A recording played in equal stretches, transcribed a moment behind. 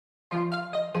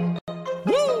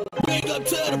up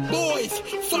to the boys.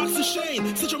 Fox and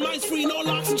Shane, set your minds free, no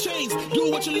locks and chains.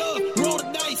 Do what you love, roll the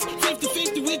dice.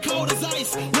 50-50, we cold as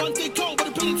ice. One thing cold, but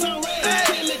a penny town red.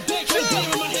 Can't let that go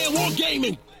down in my head, war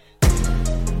gaming.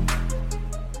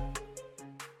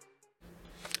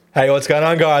 Hey, what's going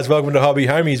on, guys? Welcome to Hobby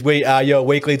Homies. We are your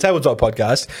weekly tabletop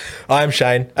podcast. I'm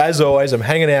Shane. As always, I'm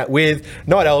hanging out with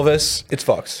not Elvis, it's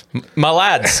Fox. My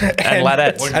lads and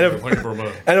ladettes.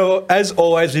 And as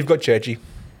always, we've got Churchy.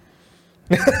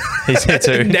 He's here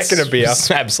too. Necking a beer.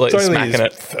 Just absolutely It's only smacking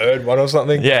his it. third one or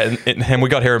something. Yeah, and we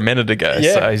got here a minute ago,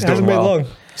 Yeah, so he's it doing hasn't well. been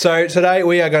long. So today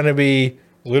we are going to be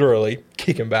literally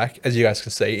kicking back, as you guys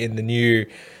can see, in the new...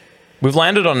 We've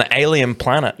landed on an alien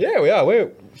planet. Yeah, we are.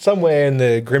 We're somewhere in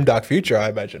the grimdark future, I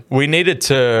imagine. We needed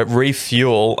to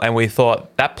refuel, and we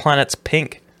thought, that planet's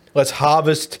pink. Let's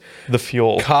harvest The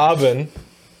fuel. carbon.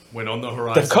 When on the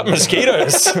horizon, They've got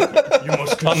mosquitoes. you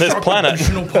must on this construct planet.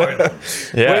 additional planet.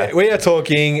 Yeah. We are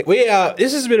talking.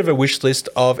 This is a bit of a wish list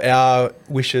of our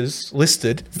wishes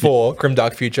listed for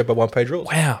Grimdark Future by One Page Rules.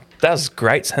 Wow, that was a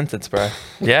great sentence, bro.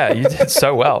 Yeah, you did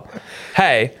so well.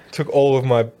 Hey, Took all of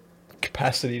my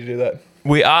capacity to do that.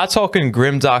 we are talking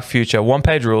Grimdark Future. One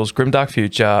Page Rules, Grimdark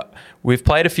Future. We've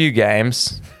played a few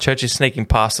games. Church is sneaking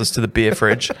past us to the beer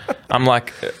fridge. I'm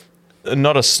like,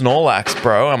 not a Snorlax,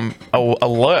 bro. I'm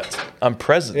alert. I'm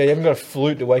present. Yeah, you haven't got a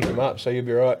flute to wake him up, so you'll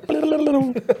be right.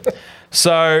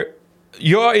 So,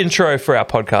 your intro for our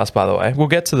podcast, by the way, we'll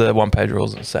get to the One Page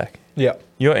Rules in a sec. Yeah.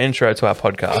 Your intro to our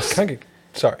podcast Can't get,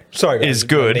 sorry, guys. is My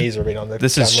good. knees have been on the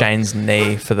This is camera. Shane's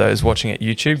knee for those watching at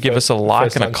YouTube. Give us a like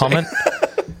first and a time comment.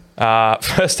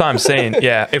 First time seen.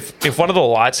 Yeah, if one of the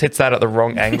lights hits that at the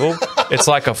wrong angle, it's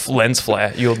like a lens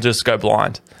flare. You'll just go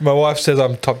blind. My wife says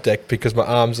I'm top decked because my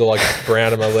arms are like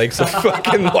brown and my legs are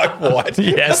fucking like white.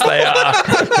 Yes, they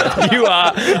are. You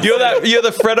are. You're the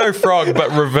Freddo Frog,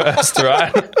 but reversed,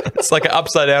 right? It's like an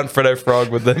upside down Freddo Frog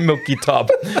with the milky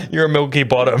top. You're a milky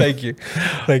bottom. Thank you.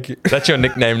 That's your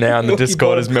nickname now in the Milky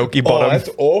Discord bottom. is Milky Bottom. Oh, that's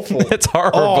awful. It's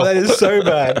horrible. Oh, that is so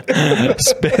bad.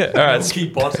 All right, Milky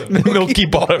bottom. Milky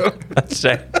Bottom. That's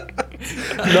Shane.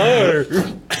 No.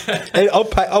 And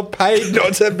I'll pay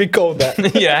not to be called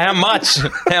that. Yeah, how much?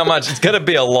 How much? It's going to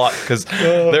be a lot because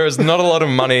there is not a lot of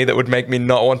money that would make me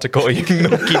not want to call you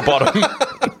Milky Bottom.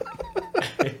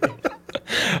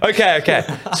 Okay.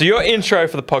 So your intro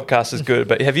for the podcast is good,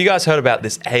 but have you guys heard about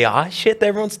this AI shit that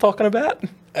everyone's talking about?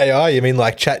 AI, you mean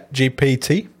like Chat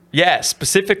GPT? Yeah,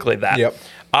 specifically that. Yep.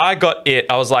 I got it.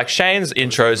 I was like, Shane's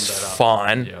intro's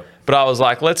fine, Yep. but I was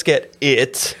like, let's get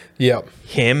it, Yep.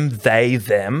 him, they,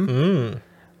 them,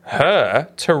 her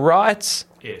to write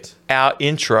It. our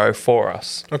intro for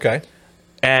us. Okay.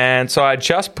 And so I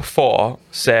just before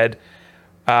said,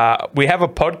 we have a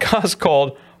podcast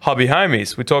called Hobby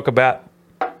Homies. We talk about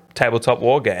tabletop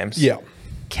war games. Yeah.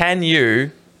 Can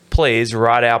you please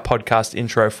write our podcast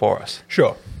intro for us?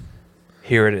 Sure.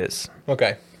 Here it is.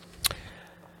 Okay.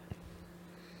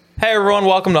 Hey everyone,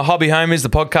 welcome to Hobby Homies, the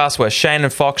podcast where Shane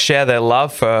and Fox share their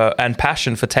love for and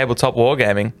passion for tabletop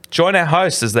wargaming. Join our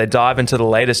hosts as they dive into the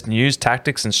latest news,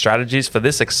 tactics, and strategies for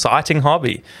this exciting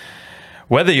hobby.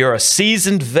 Whether you're a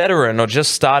seasoned veteran or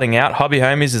just starting out, Hobby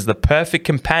Homies is the perfect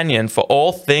companion for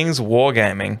all things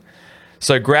wargaming.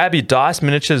 So grab your dice,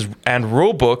 miniatures, and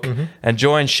rulebook and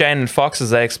join Shane and Fox as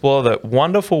they explore the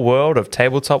wonderful world of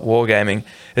tabletop wargaming.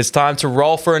 It's time to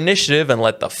roll for initiative and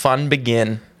let the fun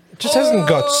begin. It just hasn't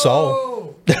got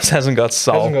soul. This hasn't got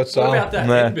soul. Hasn't got What soul. about that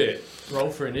Nah. end bit? Roll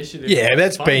for initiative. Yeah,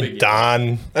 that's Fun been begin.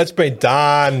 done. That's been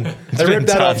done. They been ripped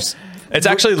that done. off. It's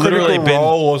actually Critical literally been.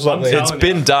 Role or something. I'm It's telling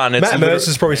been you. done. It's Matt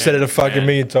Mercer's probably said it a fucking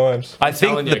million times. I think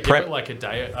Telling the you, give prep. it like a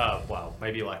day, well,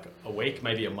 maybe like a week,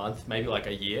 maybe a month, maybe like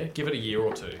a year. Give it a year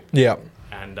or two, Yeah.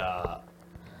 and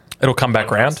It'll come back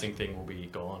round. podcasting thing will be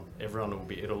gone. Everyone will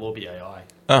be. It'll all be AI.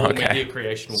 Oh, All okay. media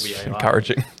creation will be AI.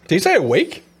 Encouraging. Did you say a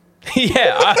week?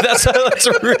 Yeah, that's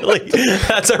a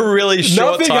really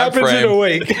short Nothing time happens frame. in a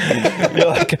week. You're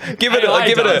like,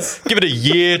 give it a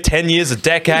year, 10 years, a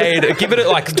decade. Give it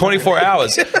like 24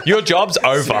 hours. Your job's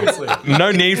over. Seriously. No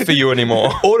need for you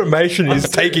anymore. Automation is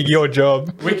taking your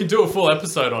job. We could do a full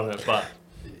episode on it, but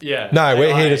yeah. No,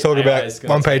 we're here to talk AI about is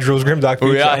gonna One Page Rules Grimdark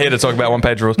Future. We are here to talk about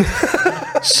one-page rules.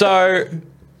 So,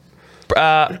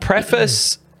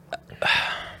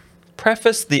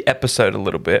 preface the episode a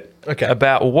little bit Okay.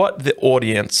 about what the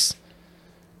audience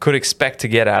could expect to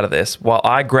get out of this while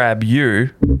I grab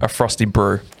you a frosty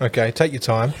brew. Okay, take your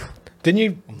time. Didn't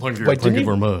you? Thank you, Wait, thank didn't you you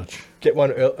very much. get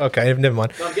one? Okay, never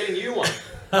mind. I'm getting you one.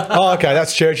 Oh, okay,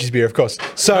 that's Church's beer, of course.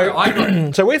 So, No, I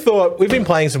got- so we thought we've been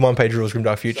playing some One Page Rules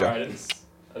Grimdark Future. Sorry, I didn't say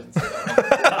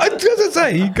that. Because to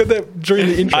say you got that during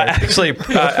the intro. I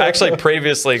actually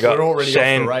previously got We're already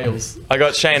Shane. off the rails. I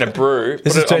got Shane a brew.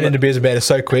 This has turned into beers and banter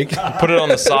so quick. Put it on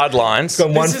the sidelines.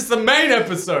 Gone one, This is the main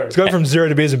episode. it's gone from 0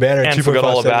 to beers and banter in and 2.5 forgot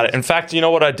all about it. seconds. In fact, you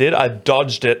know what I did? I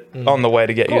dodged it on the way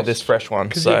to get you course. this fresh one.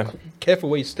 'Cause So you're careful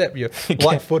where you step. You're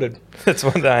light-footed. that's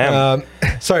what I am.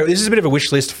 So this is a bit of a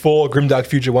wish list for Grimdark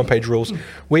Future one-page rules.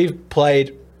 We've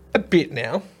played a bit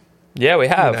now, Yeah, we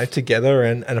have. together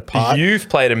and apart. You've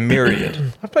played a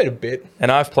myriad, I've played a bit.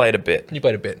 and I've played a bit. You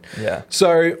played a bit. Yeah.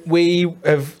 So we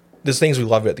have. There's things we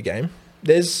love about the game.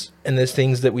 There's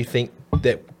things that we think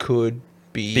that could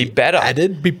Be better.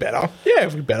 added, be better. Yeah,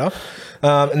 be better.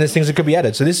 And there's things that could be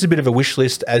added. So this is a bit of a wish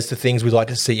list as to things we'd like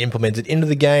to see implemented into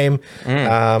the game,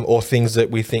 or things that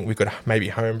we think we could maybe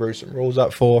homebrew some rules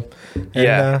up for. And,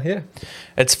 Yeah. yeah.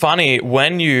 It's funny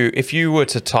if you were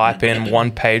to type in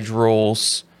one-page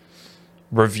rules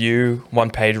review,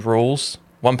 one-page rules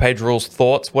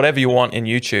thoughts, whatever you want in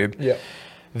YouTube. Yeah.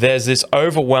 There's this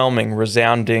overwhelming,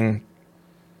 resounding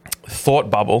thought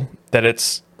bubble that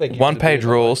it's Thank you for one-page the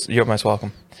beer, rules. You're most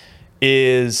welcome.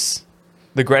 Is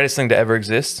the greatest thing to ever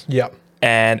exist, Yeah.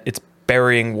 and it's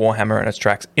burying Warhammer in its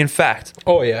tracks. In fact,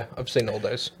 Oh yeah, I've seen all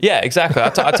those. yeah, exactly. I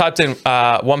typed in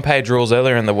one-page rules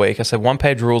earlier in the week. I said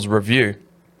one-page rules review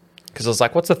because I was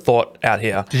like, what's the thought out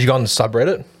here? Did you go on the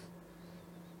subreddit?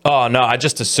 Oh no, I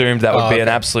just assumed that would be an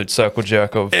okay. absolute circle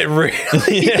jerk of It really is.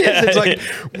 It's like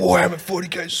Warhammer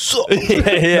 40k sucks.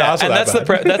 yeah, it's not and that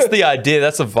bad. that's the idea.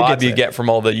 That's the vibe gets you it. get from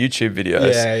all the YouTube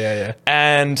videos. Yeah.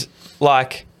 And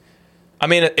like, I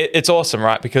mean, it's awesome,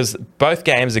 right? Because both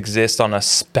games exist on a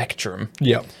spectrum,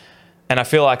 Yeah. and I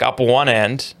feel like up one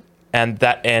end, and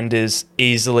that end is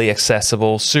easily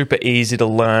accessible, super easy to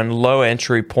learn, low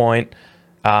entry point,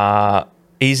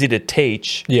 easy to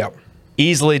teach, Yeah.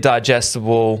 easily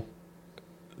digestible.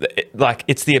 Like,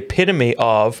 it's the epitome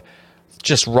of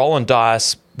just rolling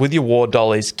dice with your war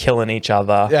dollies, killing each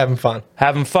other, Yeah, having fun.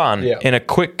 having fun Yeah. in a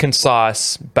quick,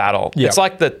 concise battle. Yeah. It's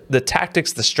like the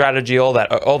tactics, the strategy, all the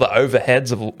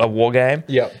overheads of a war game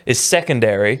Yeah. is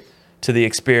secondary to the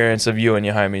experience of you and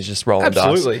your homies just rolling dice.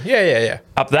 Absolutely. Yeah.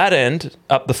 Up that end,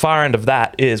 up the far end of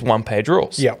that is one-page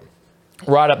rules. Yeah.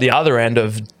 Right up the other end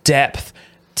of depth,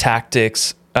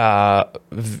 tactics,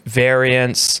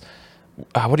 variance,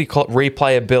 what do you call it?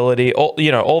 Replayability,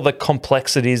 all the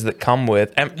complexities that come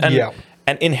with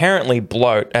and inherently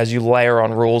bloat as you layer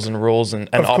on rules and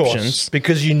Of options. course,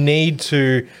 because you need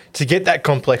to get that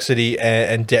complexity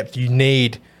and depth. You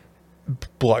need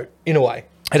bloat in a way.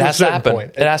 It To a has to certain happen.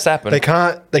 point. It has to happen.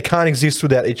 They can't exist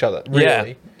without each other.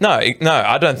 Really. Yeah. No,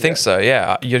 I don't think so.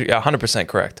 Yeah, you're 100%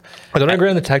 correct. I don't agree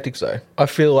on the tactics though. I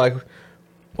feel like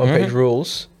one-page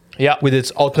rules Yeah. with its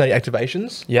alternating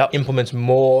activations Yep. implements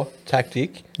more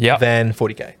tactic Yep. than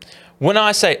 40k. When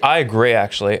I say I agree,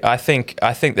 actually, I think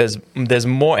there's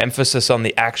more emphasis on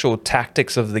the actual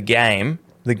tactics of the game's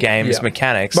Yeah.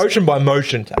 mechanics, Motion by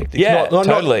motion tactics. Yeah,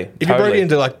 totally, If you break totally. it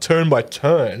into like turn by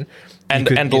turn, and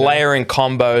you could, layering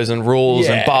combos and rules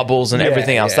and Yeah. bubbles and Yeah,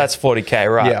 everything else. yeah. That's 40k,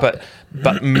 right? Yeah.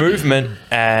 But movement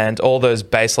and all those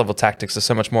base level tactics are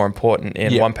so much more important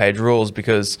in Yeah. one-page rules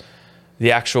because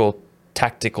the actual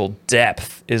tactical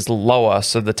depth is lower,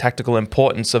 so the tactical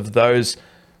importance of those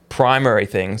primary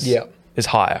things Yeah. is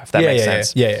higher. If that makes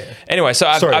sense. Yeah. Anyway, so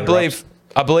Sorry I to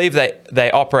believe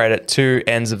they operate at two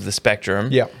ends of the spectrum.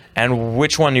 Yeah. And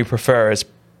which one you prefer is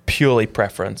purely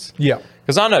preference. Yeah.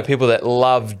 Because I know people that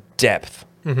love depth.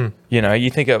 Mm-hmm. You know, you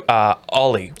think of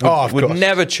Ollie Of would course.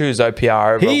 never choose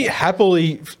OPR over. He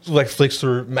happily flicks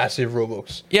through massive rule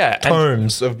books. Yeah, and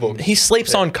Tomes of books. he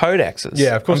sleeps on codexes.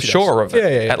 Yeah, of course I'm he does. sure of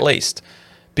it, Yeah. at least.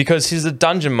 Because he's a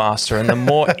dungeon master and the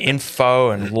more info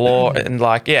and lore and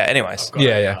anyways.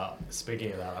 Yeah.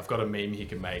 Speaking of that, I've got a meme he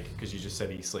can make because you just said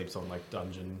he sleeps on like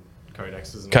dungeon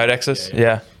codexes. And Codexes?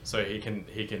 Yeah. So he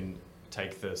can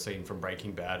take the scene from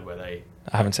Breaking Bad where they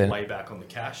I haven't seen it. lay back on the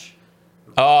cache.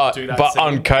 Oh, Do that but scene,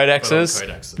 on but on codexes?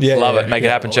 codexes. Yeah. Love it. Make it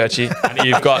happen, Churchy.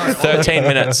 You've got 13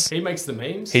 minutes. He makes the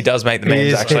memes. He does make the memes, He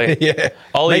is- actually. yeah.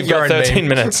 Ollie, Make you've your got own 13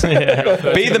 meme. minutes.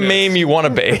 Yeah. Be the meme you want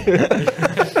to be.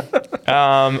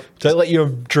 Don't let your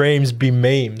dreams be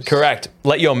memes. Correct.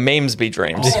 Let your memes be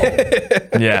dreams.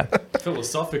 Yeah.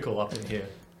 Philosophical up in here.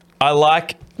 I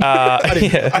like...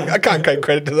 I can't take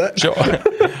credit to that. Sure.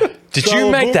 Did you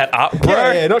Shia make LaBeouf? that up,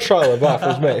 bro? Yeah, not Shia LaBeouf. It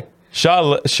was me.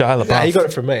 Shia LaBeouf. Nah, he got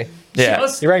it from me. Yeah.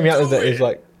 Just He rang me up and do he was it.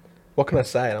 like, "What can I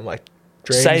say?" And I'm like,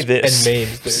 dreams Say this. and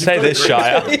memes. Dude. Say this,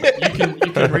 Shire. You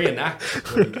can reenact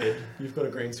when you kid. You've got a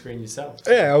green screen yourself.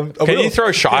 Yeah, I Can will. you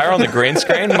throw Shire on the green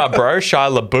screen, my bro,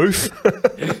 Shia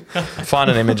LaBeouf? Find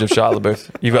an image of Shia LaBeouf.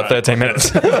 You've got 13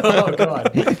 minutes. Oh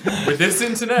god! With this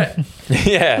internet,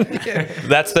 Yeah,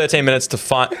 that's 13 minutes to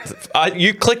find.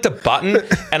 You clicked a button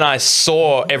and I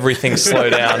saw everything slow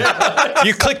down.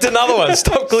 You clicked another one.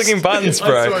 Stop clicking buttons,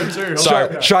 bro. I saw it too.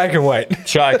 Sorry. Shy can wait.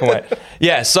 Shy, I can wait.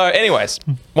 Yeah. So, anyways,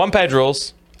 one-page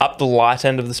rules up the light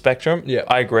end of the spectrum. Yeah.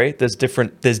 I agree. There's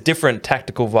different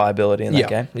tactical viability in that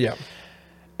game. Yeah.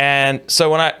 And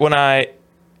so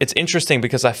it's interesting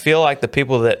because I feel like the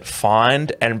people that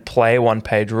find and play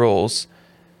one-page rules,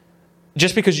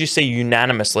 just because you see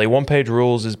unanimously one-page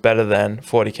rules is better than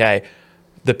 40k,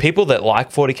 the people that like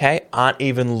 40k aren't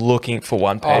even looking for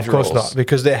one-page Of course rules. not,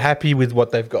 because they're happy with what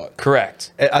they've got.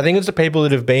 Correct. I think it's the people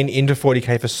that have been into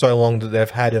 40k for so long that they've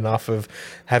had enough of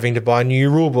having to buy new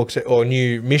rule books or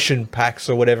new mission packs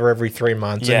or whatever every 3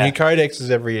 months, Yeah. and new codexes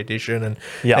every edition, and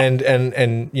Yeah.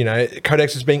 and you know,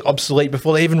 codexes being obsolete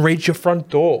before they even reach your front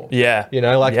door. Yeah. You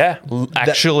know, like yeah.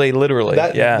 Actually, literally.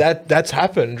 that's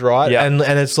happened, right? Yeah. And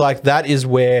it's like that is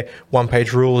where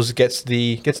one-page rules gets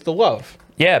the love.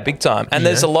 Yeah, big time. And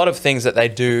there's a lot of things that they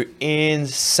do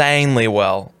insanely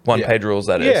well. One-page rules,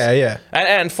 that is. Yeah, yeah.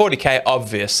 And 40k,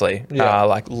 obviously. Yeah.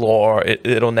 Like lore,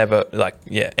 it'll never, like,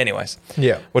 yeah. Anyways.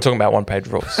 Yeah. We're talking about one-page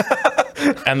rules.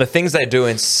 And the things they do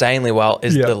insanely well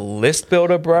is Yeah. the list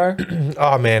builder, bro.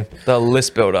 Oh man, The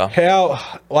list builder. how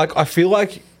like I feel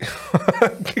like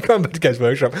going back to Games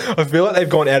Workshop, I feel like they've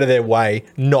gone out of their way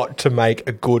not to make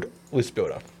a good list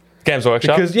builder. Games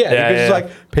Workshop. Because it's like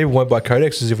people won't buy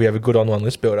codexes if we have a good online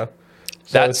list builder.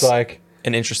 So That's it's like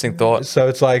an interesting thought.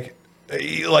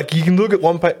 you can look at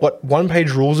what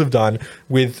one-page rules have done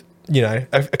with, you know,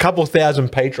 a couple of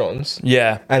thousand patrons.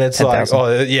 Yeah. And it's 10,000. like,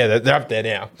 oh yeah, they're up there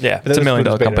now. Yeah, But it's a that's $1 million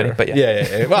what it's been company, around. but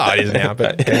yeah. yeah. Well, it is now,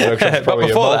 but Games Workshop's But probably a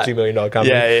before that- multi-million-dollar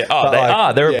company. Yeah, yeah. Oh, But they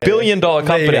are. They're a $1 billion There you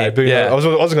company. go, billion Yeah.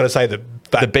 dollar. I wasn't going to say the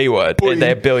B word.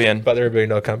 They're billion. but they're a $1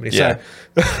 billion company. Yeah.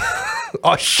 So,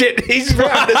 oh shit, he's right.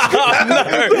 Oh,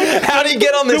 no. How do you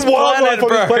get on this The planet, wildlife on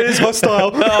this bro? planet is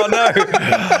hostile. Oh,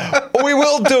 no. We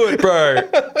will do it, bro.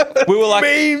 We were like,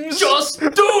 Memes. just do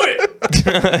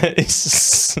it.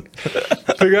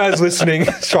 For you guys listening,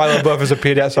 Shia LaBeouf has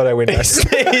appeared outside our window.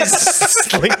 he's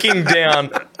slinking down.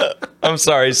 I'm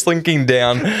sorry, he's slinking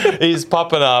down. He's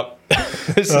popping up.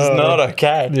 This is not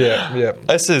okay. Yeah.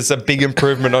 This is a big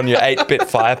improvement on your 8-bit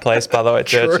fireplace, by the way,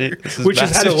 Churchy. This is Which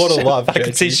has had a lot of love, I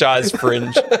can see Churchy. Shy's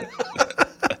fringe.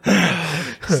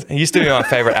 He used to be my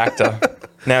favourite actor.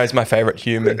 Now he's my favourite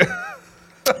human.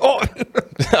 Oh,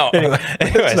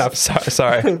 Anyways, enough.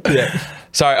 sorry. yeah.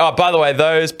 Sorry. Oh, by the way,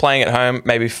 those playing at home,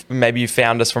 maybe you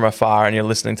found us from afar and you're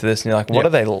listening to this and you're like, what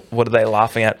are they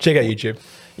laughing at? Check out YouTube.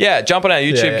 Yeah, jump on our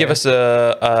YouTube. Yeah. Give us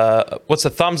a what's a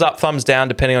thumbs up, thumbs down,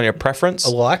 depending on your preference.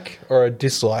 A like or a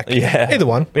dislike. Yeah, Either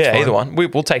one. It's Yeah, fine. either one.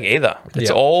 We'll take either. It's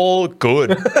Yeah. all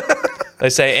good. They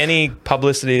say any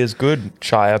publicity is good.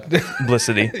 Shire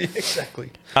publicity.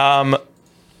 Exactly.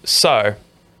 So,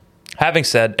 having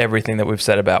said everything that we've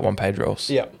said about one-page rules,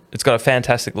 Yeah. it's got a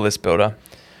fantastic list builder,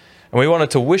 and we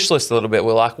wanted to wish list a little bit.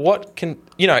 We're like, what can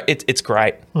it's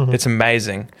great, Mm-hmm. it's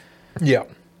amazing, Yeah.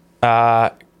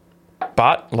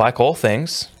 but like all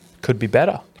things, could be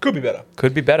better. Could be better.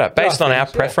 Could be better based on our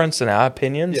things, yeah. preference and our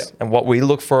opinions Yeah. and what we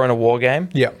look for in a war game.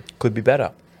 Yeah. Could be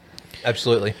better.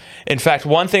 Absolutely. In fact,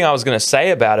 one thing I was going to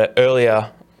say about it earlier,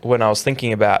 when I was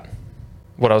thinking about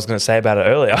what I was going to say about it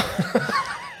earlier,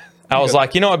 I was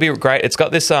like, it'd be great. It's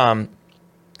got this,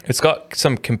 it's got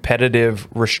some competitive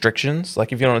restrictions.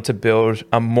 Like if you wanted to build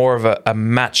more of a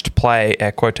matched play,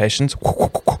 air quotations,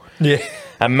 Yeah.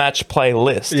 a matched play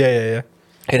list. Yeah.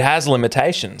 It has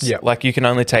limitations. Yeah. Like you can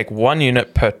only take 1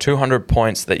 unit per 200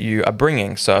 points that you are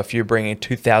bringing. So if you're bringing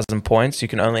 2,000 points, you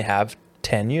can only have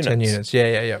 10 units. 10 units.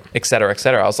 Yeah. Et cetera, et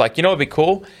cetera. I was like, it'd be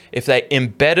cool if they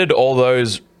embedded all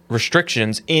those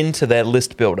restrictions into their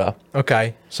list builder.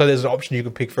 Okay. So there's an option you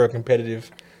could pick for a competitive.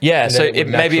 Yeah, And so then it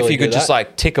would maybe if naturally you could do just that.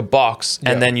 like tick a box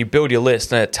and Yeah. then you build your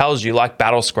list and it tells you, like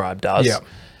Battlescribe does, Yeah.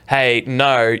 hey,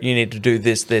 no, you need to do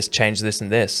this, change this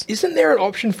and this. Isn't there an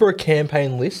option for a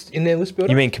campaign list in their list builder?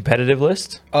 You mean competitive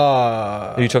list?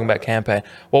 Are you talking about campaign?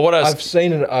 Well, what I was I've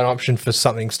seen an option for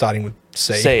something starting with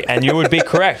C. see, and you would be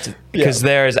correct because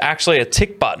there is actually a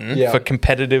tick button Yeah. for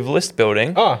competitive list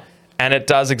building, Oh. and it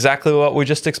does exactly what we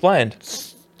just explained.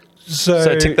 So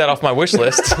So tick that off my wish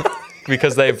list.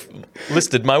 because they've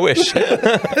listed my wish.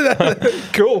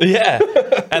 Cool. Yeah.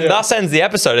 And thus ends the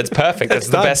episode. It's perfect. It's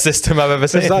the done. best system I've ever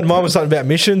seen. It's done. Mine was something about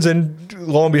missions, and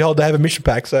lo and behold, they have a mission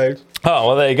pack. So Oh,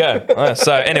 well, there you go.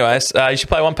 So, anyways, you should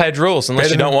play one-page rules unless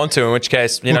you don't want to, in which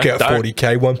case, look out, don't.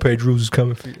 40k, 1-page rules is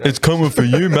coming for you. It's coming for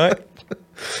you, mate.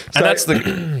 And that's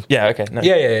the... Yeah, okay. No.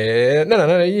 Yeah.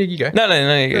 No, you go. No.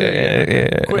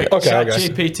 Yeah. Quick, Okay, chat okay.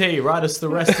 GPT, write us the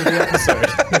rest of the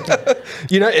episode.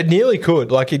 It nearly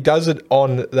could. Like, it does it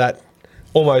on that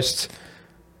almost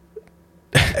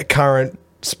current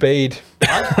speed.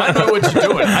 I know what you're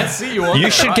doing. I see you on You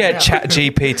there should right get now. Chat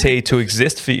GPT to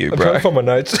exist for you, I'm bro. trying to find my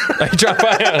notes.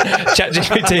 Chat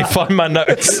GPT, find my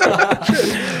notes.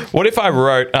 What if I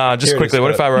wrote, just Here it quickly, is,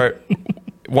 what if I wrote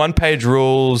 1-page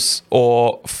rules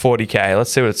or 40k?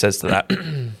 Let's see what it says to that.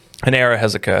 An error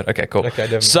has occurred. Okay, cool. Okay,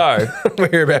 definitely. So, We're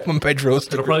here about 1-page rules.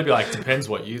 It'll probably be like, depends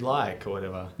what you like or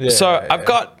whatever. Yeah. I've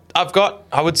got,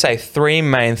 I would say 3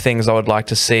 main things I would like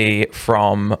to see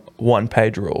from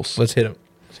 1-page rules. Let's hit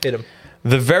them.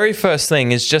 The very first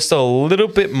thing is just a little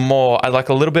bit more. I like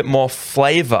a little bit more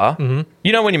flavor. Mm-hmm.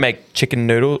 You know when you make chicken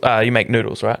noodle, you make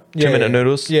noodles, right? Yeah, 2-minute yeah.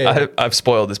 noodles. Yeah. I've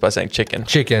spoiled this by saying chicken.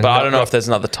 Chicken. but I Not- don't know not- if there's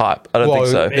another type. I don't Well, think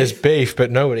so. there's beef, but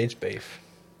no one eats beef.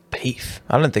 Beef.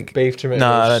 I don't think Beef 2-minute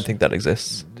No, I noodles. don't think that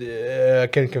exists. I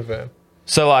can confirm.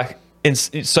 So like,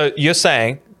 so you're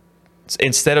saying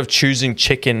instead of choosing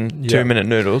chicken, Yeah. 2-minute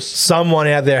noodles. Someone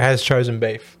out there has chosen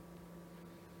beef.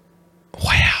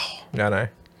 Wow. No.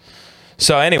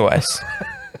 So, anyways,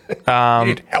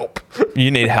 Need help.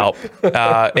 you need help.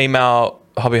 Email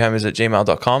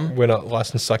hobbyhomers@gmail.com. We're not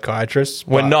licensed psychiatrists.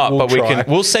 We're not, we'll but try.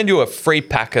 we'll send you a free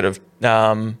packet of.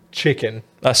 Chicken.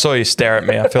 I saw you stare at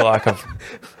me. I feel like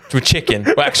with chicken,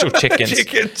 well, actual chickens.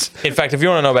 Chickens. In fact, if you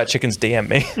want to know about chickens, DM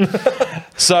me.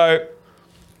 So,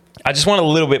 I just want a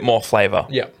little bit more flavor.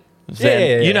 Yeah.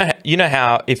 Then Yeah. you know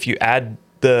how if you add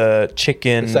the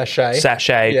chicken The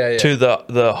sachet. Yeah. to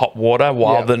the hot water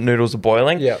while Yeah. the noodles are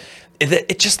boiling. Yeah.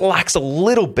 It just lacks a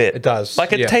little bit. It does.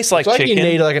 Like it yeah. tastes like it's chicken. You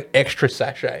need like an extra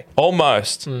sachet.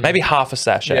 Almost. Maybe half a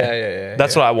sachet. Yeah,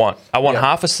 That's yeah. what I want. I want Yeah.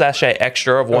 half a sachet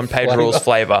extra of 1-page flavour. rules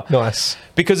flavor. Nice.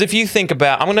 Because if you think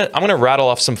about, I'm gonna rattle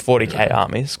off some 40k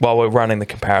armies while we're running the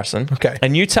comparison. Okay.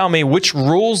 And you tell me which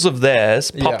rules of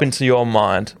theirs pop Yeah. into your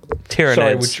mind. Tyranids.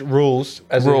 Sorry, which rules?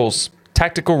 As in- rules.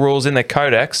 Tactical rules in their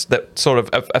codex that sort of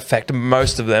affect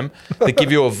most of them that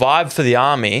give you a vibe for the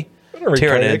army. don't read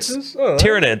codexes. I don't know.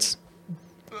 Tyranids.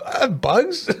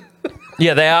 bugs?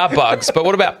 Yeah, they are bugs. But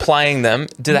what about playing them?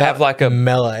 Do they have like a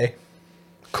melee?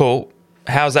 cool?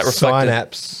 How's that reflected?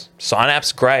 Synapse.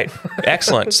 Synapse, great,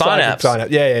 excellent. Synapse.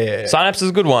 Synapse. Yeah. Synapse is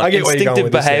a good one. I get where you're going Instinctive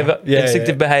with this now. behavior. Yeah,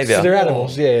 Instinctive yeah. behavior. So they're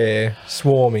animals. Yeah.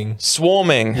 Swarming.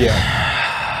 Swarming. Yeah.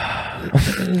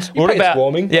 What pay about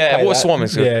swarming? Yeah, Pay what that.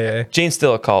 swarming's good. Yeah. Gene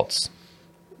stealer cults.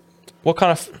 What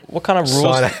kind of rules?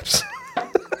 Synapse.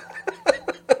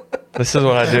 This is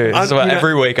what I do. This is what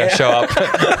every week I show up.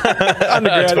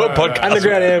 Underground, to a podcast.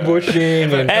 underground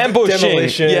ambushing and Ambushing.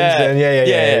 demolitions. Yeah. And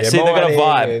yeah. See, they've got a Mining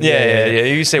vibe. and- Yeah.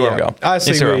 You see where I'm going. I You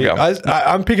see where where I'm you, going.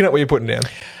 I'm picking up what you're putting down.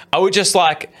 I would just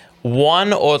like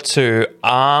 1 or 2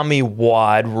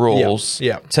 army-wide rules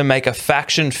Yeah. to make a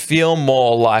faction feel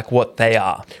more like what they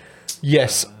are.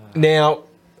 Yes. Now,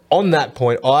 on that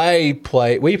point, we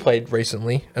played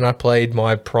recently, and I played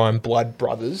my Prime Blood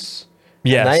Brothers.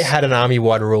 Yes. And they had an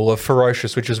army-wide rule of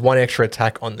Ferocious, which is 1 extra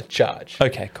attack on the charge.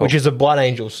 Okay, cool. Which is a Blood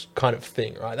Angels kind of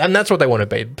thing, right? And that's what they want to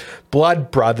be. Blood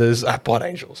Brothers are Blood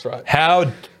Angels, right?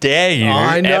 How dare you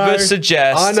I know. ever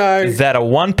suggest I know. that a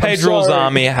 1-page I'm rules sorry.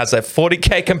 army has a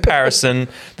 40k comparison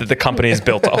that the company is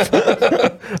built off?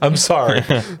 I'm sorry.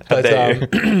 but dare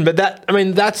but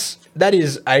that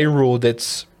is a rule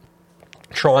that's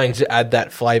trying to add that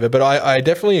flavor. But I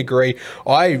definitely agree.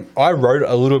 I wrote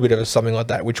a little bit of something like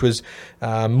that, which was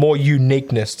more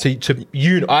uniqueness to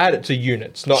I had it to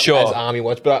units, not Sure. as army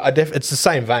ones, but it's the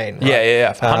same vein. Right?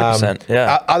 Yeah, 100%.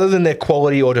 Yeah. Other than their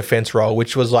quality or defense role,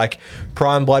 which was like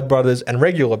Prime Blood Brothers and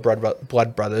regular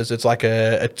Blood Brothers, it's like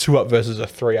a 2-up versus a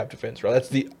 3-up defense role. That's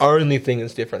the only thing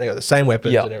that's different. They got the same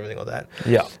weapons Yeah. and everything like that.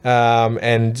 Yeah.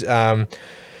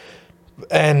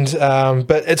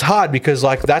 But it's hard because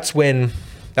like that's when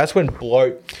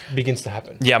bloat begins to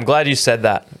happen. Yeah, I'm glad you said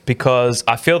that because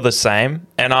I feel the same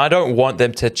and I don't want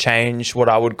them to change what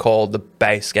I would call the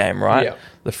base game, right? Yeah.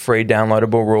 The free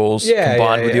downloadable rules Yeah,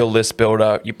 combined yeah, with yeah. your list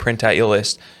builder, you print out your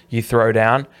list, you throw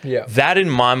down. Yeah. That in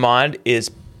my mind is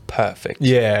perfect.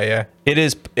 Yeah. It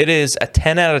is a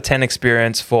 10 out of 10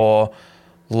 experience for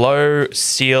low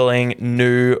ceiling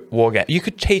new war game. You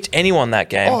could teach anyone that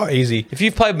game. Oh, easy. If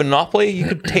you've played Monopoly, you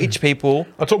could teach people.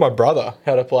 I taught my brother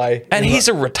how to play. And he's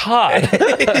a retard.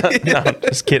 No, I'm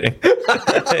just kidding.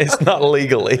 It's not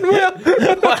legally. I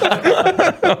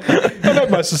have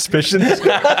my suspicions.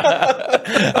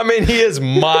 I mean, he is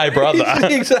my brother.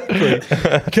 Exactly.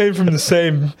 Came from the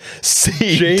same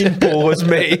Seed. gene pool as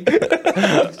me.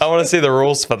 I want to see the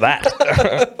rules for that.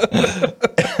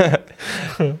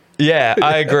 Yeah,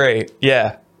 I agree.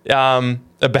 Yeah.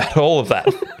 About all of that.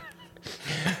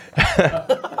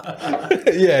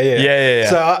 Yeah.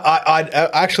 So I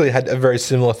actually had a very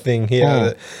similar thing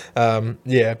here.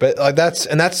 But like that's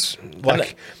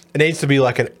like it needs to be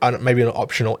like maybe an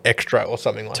optional extra or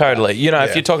something like that. Totally. You know, if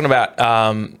Yeah. you're talking about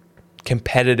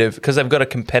competitive, because they've got a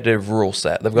competitive rule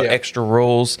set. They've got extra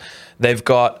rules. They've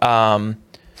got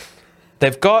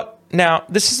now,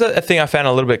 this is a thing I found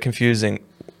a little bit confusing.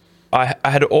 I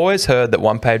had always heard that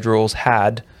one-page rules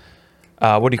had,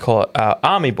 what do you call it,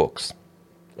 army books.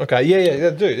 Okay, yeah,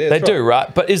 they do. Yeah, They do,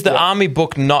 right? But is the army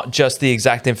book not just the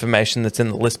exact information that's in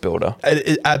the list builder?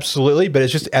 Absolutely, but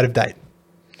it's just out of date.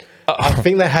 I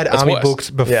think they had army worse. books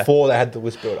before they had the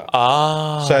list builder.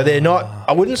 Ah. So they're not.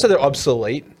 I wouldn't say they're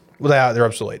obsolete. Well, they're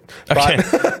obsolete. But,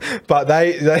 but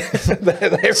they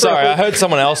Sorry, I heard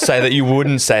someone else say that you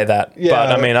wouldn't say that. Yeah,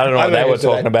 but I mean, I don't know what they were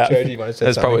talking about. Churchy might have said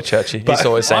It's probably Churchy. He's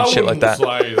always saying shit like that.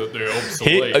 Say that they're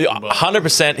obsolete, but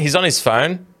 100%. He's on his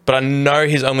phone, but I know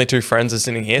his only two friends are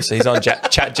sitting here, so he's on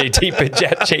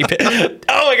ChatGPT.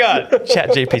 Oh my god,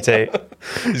 ChatGPT.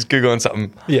 He's googling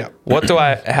something. Yeah. How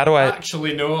do I?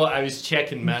 Actually, no, I was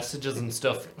checking messages and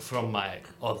stuff from my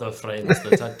other friends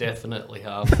that I definitely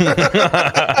have.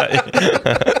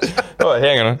 Oh,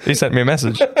 hang on. He sent me a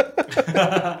message.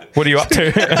 What are you up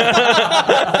to?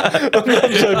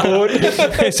 I'm so bored.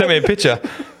 He sent me a picture.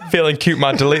 Feeling cute,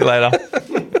 might delete later.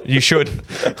 You should.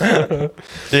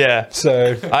 Yeah.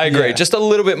 So I agree. yeah. Just a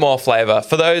little bit more flavor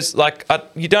for those. Like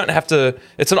you don't have to.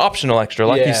 It's an optional extra,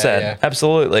 like you Yeah, said. yeah.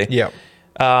 Absolutely. Yeah.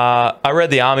 I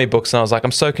read the army books and I was like,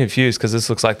 I'm so confused because this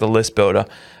looks like the list builder.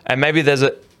 And maybe there's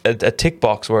a tick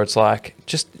box where it's like,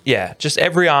 just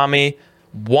every army,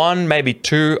 one, maybe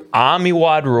two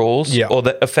army-wide rules, Yeah. or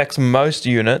that affects most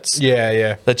units.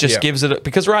 Yeah. That just gives it,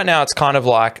 because right now it's kind of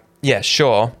like, yeah,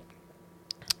 sure,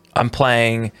 I'm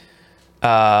playing,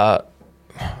 I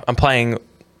don't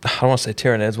want to say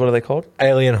Tyranids, what are they called?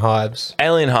 Alien hives.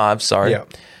 Alien hives, sorry. Yeah.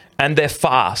 And they're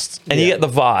fast, and you Yeah. get the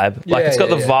vibe. Like, it's got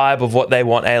the Yeah. vibe of what they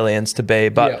want aliens to be,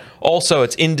 but Yeah. also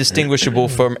it's indistinguishable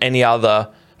from any other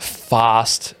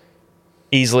fast,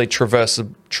 easily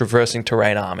traversing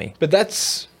terrain army. But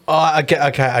that's I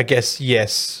guess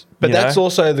yes. But You know? that's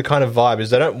also the kind of vibe is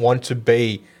they don't want to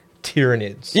be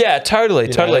Tyranids. Yeah, totally.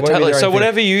 You know, they wanna be their So own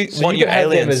whatever thing. you So want you your can have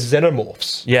aliens. them as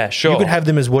xenomorphs. Yeah, sure. You could have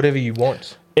them as whatever you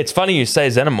want. It's funny you say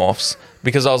xenomorphs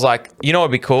because I was like, you know what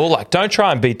would be cool? Like, don't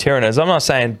try and be Tyranids. I'm not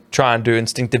saying try and do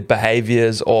instinctive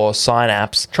behaviors or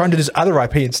synapse. Try and do this other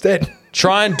IP instead.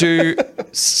 Try and do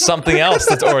something else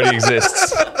that already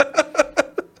exists.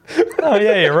 Oh,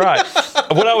 yeah, you're right.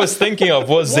 What I was thinking of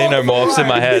was xenomorphs in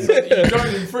my head. You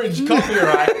don't infringe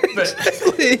copyright,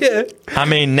 but Yeah. I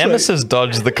mean, Nemesis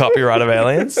dodged the copyright of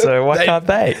aliens, so why can't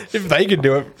they? If they can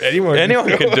do it, anyone Can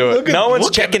do it. Look at- No one's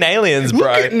look checking aliens,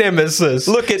 bro. Look at Nemesis.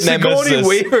 Look at Sigourney Nemesis.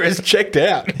 Weaver is checked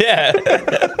out. Yeah,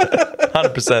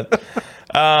 100%.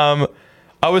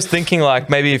 I was thinking like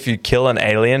maybe if you kill an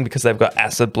alien because they've got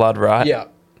acid blood, right? Yeah.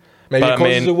 Maybe But it I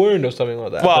causes mean- a wound or something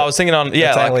like that. Well, I But was thinking on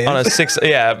That's like aliens. on a 6.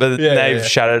 Yeah, but Yeah, they've yeah.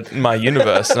 shattered my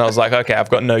universe, and I was like, okay, I've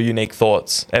got no unique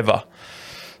thoughts ever.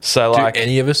 So do like,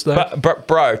 any of us though? but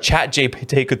bro,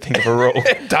 ChatGPT could think of a rule.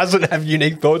 It doesn't have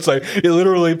unique thoughts, so it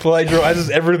literally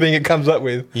plagiarizes everything it comes up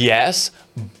with. Yes,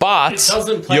 but it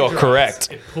doesn't you're plagiarize.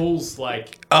 correct. It pulls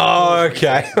like. Oh,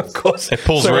 okay. Of course. It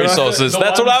Pulls resources.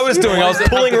 That's what I was doing. I was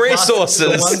pulling The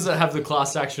resources. ones that have the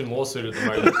class action lawsuit at the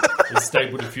moment is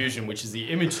Stable Diffusion, which is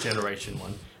the image generation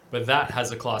one. But that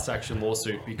has a class action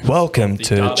lawsuit because Welcome of the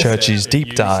to data Churchy's set it deep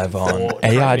used dive for on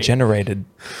training. AI generated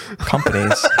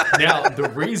companies. Now, the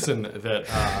reason that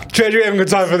Churchy, we haven't got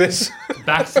time for this.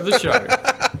 back to the show.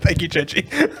 Thank you, Churchy.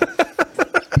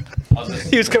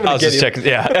 He was coming I to was get just you. checking.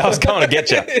 Yeah, I was coming to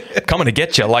get you. Coming to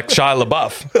get you, like Shia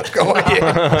LaBeouf. Go on,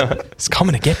 yeah. It's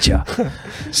coming to get you.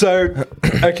 So,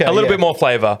 okay. A little bit more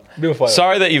flavor. Bit of flavour.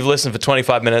 Sorry that you've listened for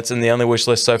 25 minutes and the only wish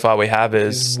list so far we have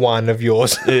is One of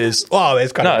yours. Oh,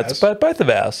 it's kind no, of it's both of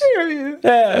ours. Yeah,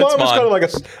 Yeah, it's mine was mine.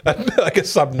 kind of like a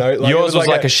sub note. Yours was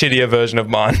like a shittier version of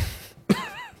mine.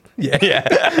 yeah. Yeah.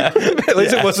 At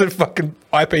least it wasn't fucking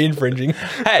IP infringing.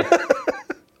 Hey,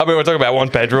 I mean, we're talking about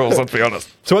one-page rules. Let's be honest.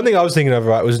 So one thing I was thinking of,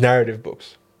 right, was narrative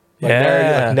books.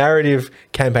 narrative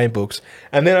campaign books.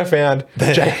 And then I found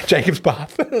Jacob's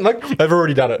Path. Like, they've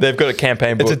already done it. They've got a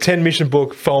campaign book. It's a 10-mission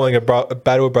book following a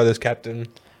Battle of Brothers captain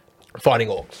fighting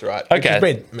orcs, right? Okay. It's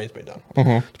been done.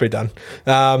 It's been done.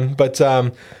 But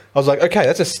I was like, okay,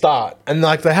 that's a start. And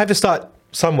like, they have to start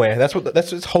somewhere. That's what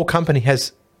this whole company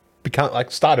has become, like,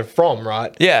 started from,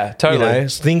 right? Yeah, totally. You know,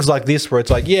 things like this where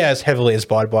it's like, yeah, it's heavily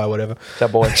inspired by whatever.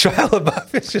 That boy. Shia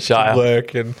LaBeouf is just Shia. a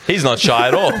lurk, and He's not shy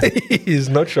at all. he's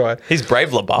not shy. He's brave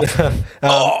LaBeouf.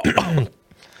 I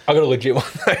got a legit one.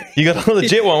 You got a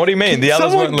legit one. What do you mean? The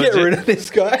others Someone weren't get legit. rid of this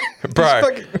guy, Bro. Just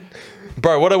fucking-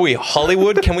 Bro, what are we,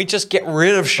 Hollywood? Can we just get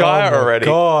rid of Shia Oh my already?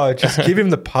 God, just give him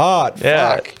the part.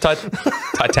 Yeah. Fuck.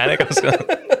 Titanic.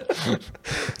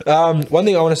 One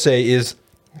thing I want to say is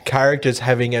characters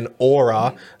having an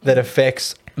aura that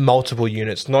affects multiple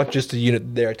units, not just the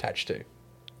unit they're attached to.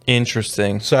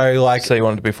 Interesting. So, like, So you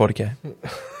wanted to be 40k?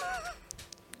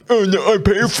 Oh no, I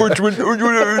pay for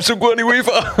it. Sigourney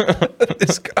Weaver.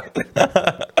 this guy.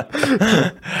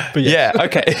 But Yeah.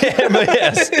 Okay. But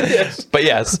yes. But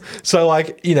yes. So,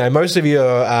 like, you know, most of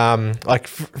your, like,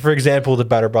 for example, the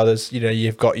Battle Brothers, you know,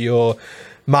 you've got your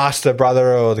master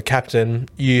brother or the captain.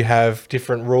 You have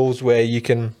different rules where you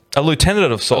can. A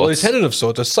lieutenant of sorts. A lieutenant of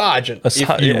sorts, a sergeant, if you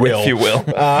yeah, will. If you will.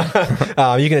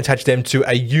 You can attach them to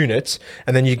a unit,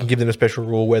 and then you can give them a special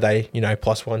rule where they, you know,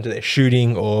 +1 to their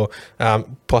shooting, or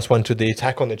 +1 to the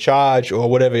attack on the charge, or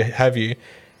whatever have you.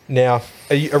 Now,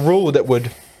 a rule that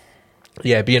would,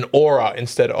 be an aura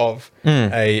instead of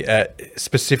a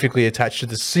specifically attached to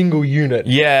the single unit.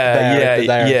 that they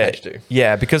are attached to.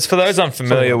 Yeah, because for those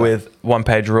unfamiliar Something like with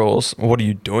one-page rules, what are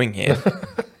you doing here?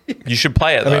 You should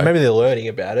play it, though. I mean, maybe they're learning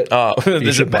about it. Oh, You there's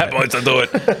a should bad play point to do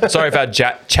it. Sorry if our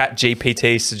chat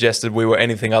GPT suggested we were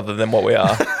anything other than what we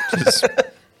are. Just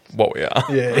what we are.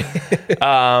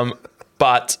 Yeah.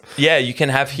 But yeah, you can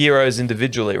have heroes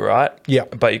individually, right? Yeah.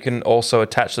 But you can also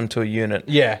attach them to a unit.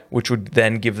 Yeah. Which would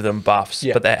then give them buffs.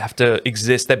 Yeah. But they have to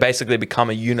exist. They basically become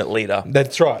a unit leader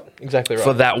That's right. Exactly right.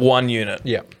 for that one unit.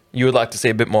 Yeah. You would like to see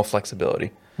a bit more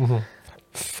flexibility.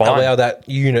 Fine. Allow that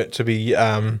unit to be,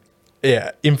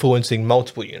 influencing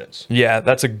multiple units. Yeah,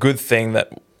 that's a good thing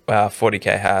that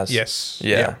 40k has. Yes.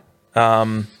 Yeah.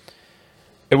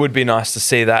 It would be nice to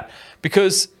see that,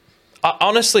 because I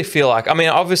honestly feel like, I mean,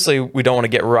 obviously we don't want to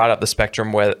get right up the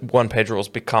spectrum where one-page rules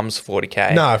becomes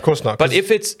 40k. No, of course not. But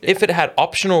if it had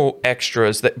optional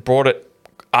extras that brought it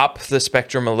up the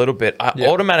spectrum a little bit, I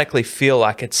automatically feel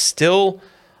like it's still,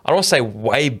 I don't want to say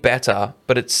way better,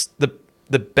 but it's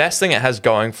the best thing it has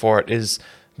going for it is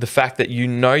the fact that you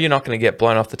know you're not going to get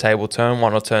blown off the table turn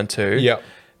 1 or turn 2. Yeah.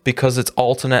 Because it's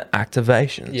alternate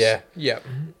activations. Yeah.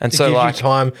 And It so, gives like, you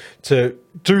time to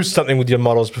do something with your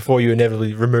models before you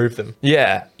inevitably remove them.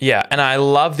 Yeah. And I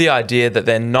love the idea that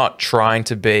they're not trying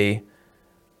to be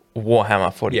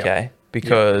Warhammer 40k Yeah.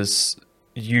 because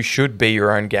you should be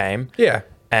your own game. Yeah.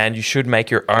 And you should make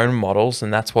your own models,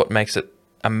 and that's what makes it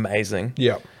amazing.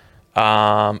 Yeah.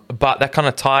 But that kind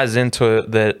of ties into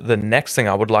the next thing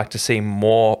I would like to see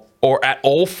more or at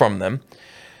all from them.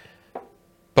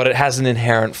 But it has an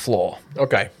inherent flaw.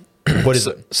 Okay. What is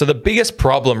it? So the biggest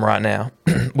problem right now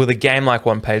with a game like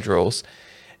One Page Rules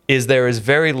is there is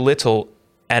very little,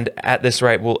 and at this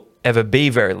rate will ever be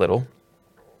very little,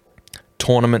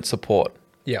 tournament support.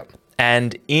 Yeah.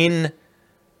 And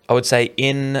I would say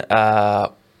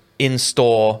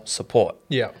in-store support.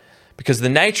 Yeah. Because the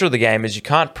nature of the game is you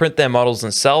can't print their models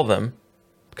and sell them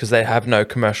because they have no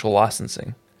commercial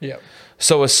licensing. Yeah.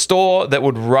 So a store that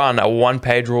would run a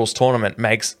one-page rules tournament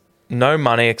makes no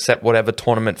money except whatever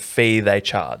tournament fee they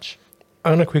charge.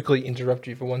 I'm going to quickly interrupt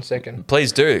you for 1 second.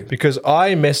 Please do. Because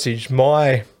I messaged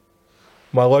my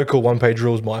local one-page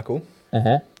rules, Michael.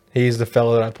 He's the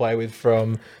fellow that I play with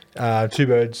from Two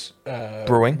Birds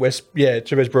Brewing.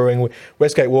 Two Birds Brewing,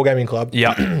 Westgate Wargaming Club.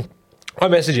 Yeah. I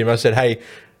messaged him. I said, "Hey,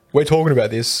 we're talking about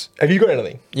this. Have you got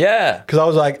anything?" Yeah. Because I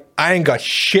was like, "I ain't got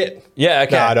shit." Yeah,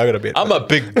 okay. Nah, I don't got a bit. I'm a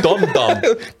big dum-dum.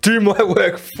 Do my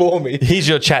work for me. He's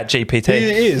your chat GPT.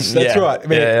 He is. That's Yeah. right. I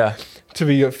mean, yeah. To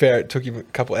be fair, it took him a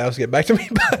couple of hours to get back to me.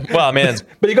 But, Well, I mean,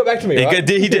 but he got back to me, right?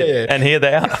 he did. Yeah. And here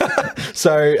they are.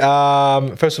 So,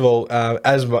 first of all,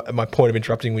 as my point of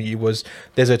interrupting with you was,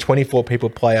 there's a 24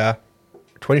 player.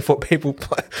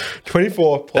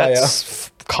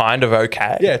 That's kind of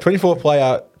okay. Yeah, 24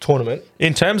 player tournament.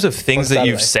 In terms of things On that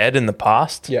you've Saturday. said in the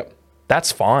past, Yep.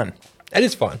 that's fine. That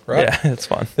is fun, right? Yeah, it's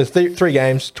fine. There's three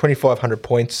games, 2,500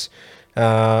 points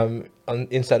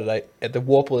in Saturday at the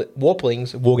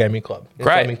Warplings Wargaming Club in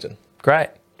Great. Flemington. Great.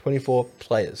 24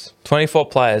 players. 24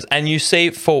 players. And you see,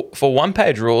 for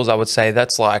one-page rules, I would say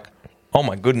that's like, oh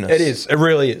my goodness. It is. It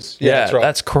really is. Yeah, that's right.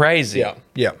 that's crazy.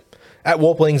 Yeah. at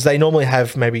Warplings, they normally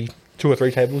have maybe 2 or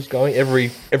 3 tables going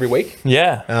every week.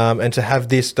 Yeah. And to have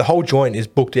this, the whole joint is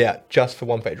booked out just for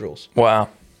one-page rules. Wow.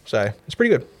 So it's pretty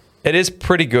good. It is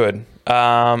pretty good.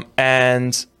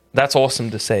 And that's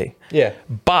awesome to see. Yeah.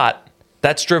 But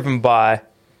that's driven by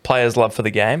players' love for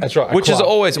the game. That's right. Which is Club.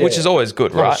 always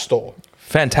good, Not right? a store.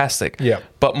 Fantastic. Yeah.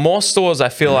 But more stores, I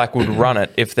feel like, would run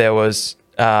it if there was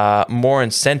more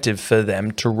incentive for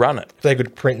them to run it. They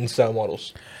could print and sell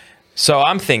models. So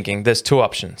I'm thinking there's 2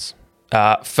 options.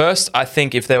 First, I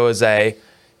think if there was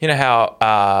you know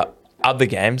how other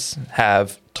games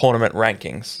have tournament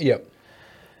rankings. Yep.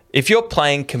 If you're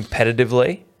playing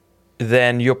competitively,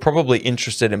 then you're probably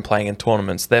interested in playing in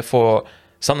tournaments. Therefore,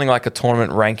 something like a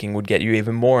tournament ranking would get you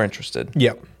even more interested.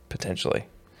 Yep. Potentially.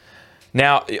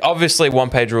 Now, obviously,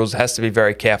 one-page rules has to be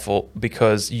very careful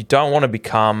because you don't want to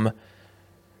become...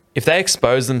 If they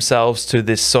expose themselves to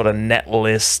this sort of net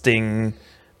listing,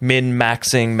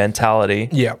 min-maxing mentality,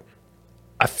 Yep.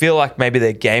 I feel like maybe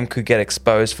their game could get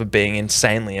exposed for being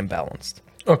insanely imbalanced.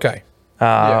 Okay.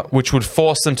 Which would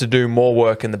force them to do more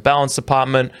work in the balance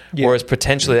department, Yeah. whereas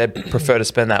potentially they'd prefer to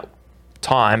spend that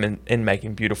time in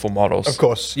making beautiful models. Of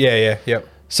course. Yeah. Yep.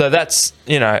 So that's,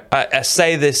 you know, I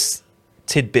say this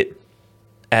tidbit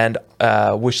and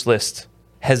wish list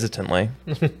hesitantly.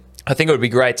 I think it would be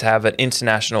great to have an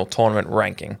international tournament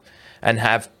ranking and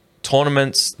have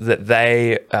tournaments that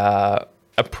they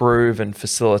approve and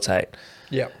facilitate.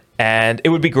 Yep. And it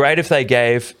would be great if they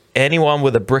gave anyone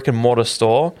with a brick and mortar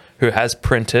store who has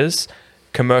printers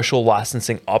commercial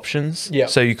licensing options. Yep.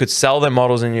 So you could sell their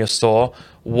models in your store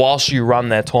whilst you run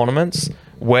their tournaments,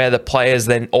 where the players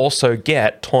then also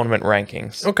get tournament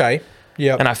rankings. Okay.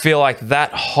 Yep. And I feel like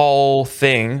that whole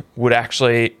thing would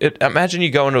actually... imagine you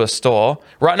go into a store.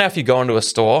 Right now, if you go into a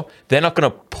store, they're not going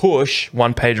to push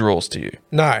one-page rules to you.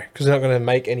 No, because they're not going to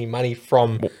make any money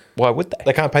from... Why would they?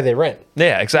 They can't pay their rent.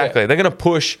 Yeah, exactly. Yeah. They're going to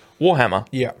push Warhammer.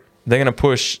 Yeah. They're going to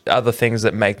push other things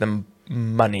that make them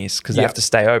monies because they Yeah. have to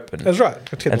stay open. That's right.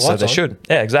 And so they should.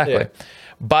 Yeah, exactly. Yeah.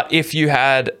 But if you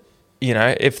had, you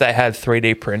know, if they had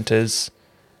 3D printers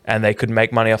and they could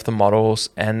make money off the models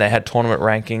and they had tournament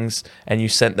rankings and you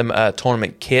sent them a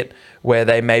tournament kit where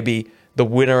they maybe the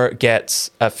winner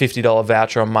gets a $50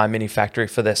 voucher on My Mini Factory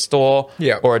for their store,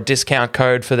 Yeah. or a discount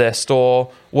code for their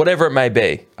store, whatever it may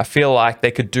be. I feel like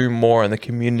they could do more in the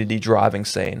community driving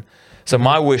scene. So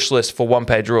my wish list for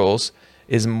one-page rules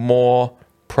is more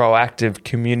proactive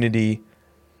community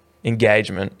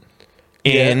engagement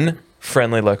in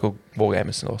friendly local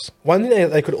wargaming stores. One thing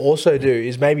they could also do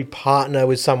is maybe partner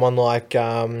with someone like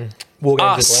War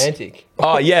Games Us. Atlantic.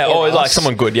 Oh, yeah. Or like us.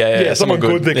 someone good. Yeah. Someone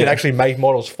good that can actually make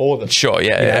models for them. Sure, You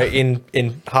know,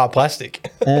 in hard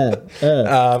plastic,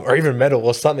 or even metal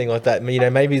or something like that. You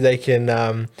know, maybe they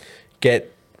can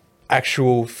get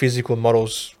actual physical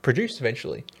models produced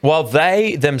eventually. Well,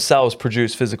 they themselves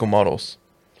produce physical models.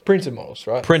 Printed models,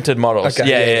 right? Printed models.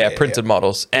 Okay, Yeah. Printed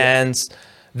models. And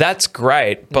that's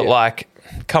great. But Yeah. like,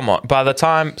 come on. By the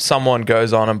time someone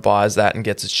goes on and buys that and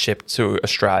gets it shipped to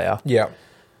Australia, Yeah.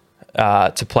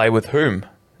 to play with whom?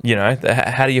 You know,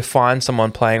 how do you find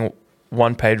someone playing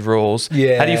one-page rules?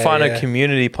 Yeah, How do you find yeah. a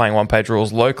community playing one-page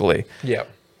rules locally? Yeah.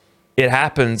 It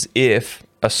happens if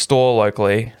a store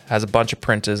locally has a bunch of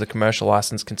printers, a commercial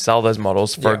license, can sell those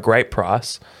models for a Yeah. great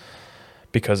price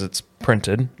because it's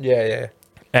printed. Yeah.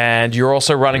 And you're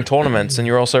also running tournaments and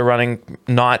you're also running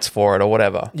nights for it or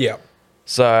whatever. Yeah.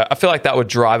 So I feel like that would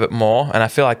drive it more, and I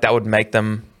feel like that would make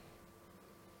them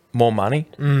more money.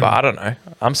 But I don't know.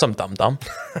 I'm some dum-dum.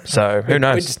 So who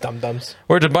knows? We're just dum-dums.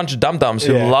 We're just a bunch of dum-dums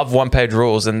who Yeah. love one-page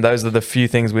rules, and those are the few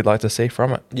things we'd like to see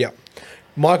from it. Yeah.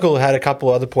 Michael had a couple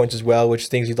other points as well, which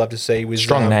things he'd love to see was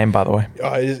Strong name, by the way.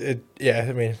 Yeah,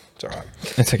 I mean, it's all right.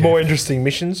 It's okay. More interesting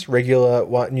missions, regular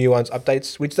new ones,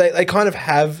 updates, which they kind of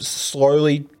have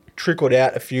slowly trickled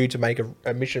out a few to make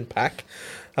a mission pack.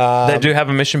 They do have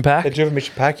a mission pack? They do have a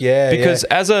mission pack, yeah. Because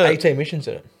yeah. as a... 18 missions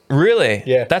in it. Really?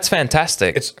 Yeah. That's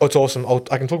fantastic. It's awesome.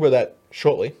 I can talk about that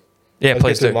shortly. Yeah, Let's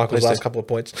please get to do. Michael's Please last do. couple of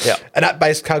points. Yeah. An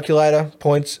app-based calculator,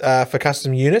 points for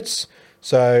custom units.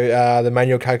 So the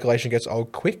manual calculation gets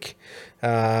old quick.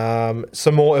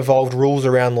 Some more evolved rules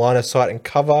around line of sight and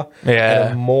cover. Yeah.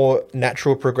 And a more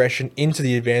natural progression into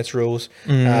the advanced rules.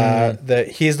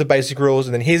 Here's the basic rules,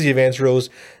 and then here's the advanced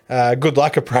rules. Good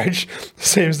luck approach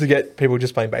seems to get people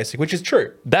just playing basic, which is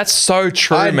true. That's so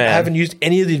true, I man. haven't used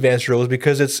any of the advanced rules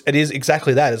because it is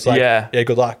exactly that. It's like, Yeah.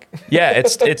 good luck. Yeah,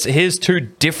 it's here's two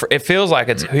different... It feels like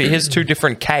it's here's two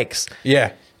different cakes.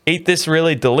 Yeah. Eat this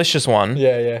really delicious one.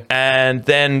 Yeah. And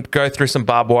then go through some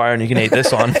barbed wire and you can eat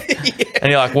this one.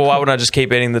 And you're like, well, why wouldn't I just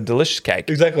keep eating the delicious cake?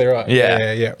 Exactly right.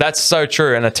 Yeah. That's so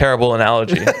true and a terrible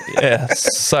analogy. Yeah,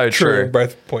 so True. true.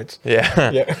 Both points. Yeah.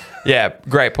 Yeah. Yeah,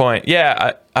 great point.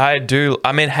 Yeah, I do.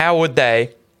 I mean, how would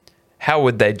they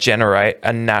generate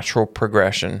a natural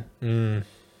progression?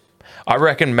 I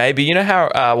reckon maybe, you know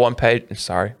how one page,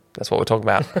 sorry, that's what we're talking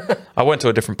about. I went to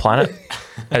a different planet,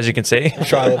 as you can see.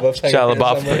 Shia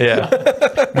LaBeouf,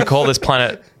 yeah. We call this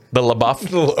planet the LaBeouf.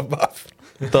 LaBeouf.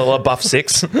 The LaBeouf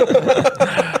 6.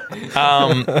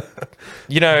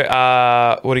 You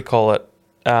know, what do you call it?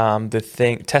 The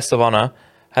thing, Test of Honor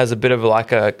has a bit of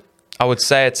like a, I would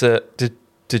say it's a,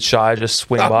 did Shia just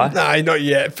swing by? No, not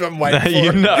yet. I'm waiting for You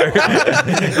it. know.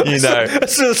 You know. I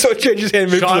saw Church's hand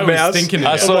move to Shia the was mouse. thinking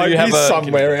I about saw you have he's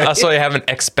somewhere around I saw you have an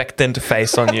expectant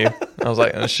face on you. I was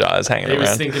like, Shia's hanging He was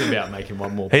around. thinking about making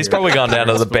one more. He's probably gone down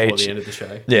to the before beach. the end of the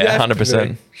show. Yeah, You have to 100%.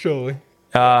 be, surely.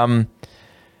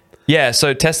 Yeah,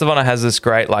 so Test of Honor has this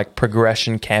great like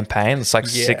progression campaign. It's like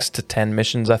 6 to 10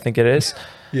 missions, I think it is.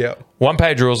 Yeah. One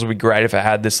page rules would be great if it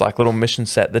had this like little mission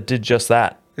set that did just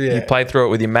that. Yeah. You play through it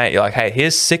with your mate. You're like, hey,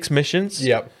 here's 6 missions.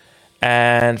 Yep.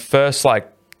 And first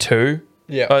like 2.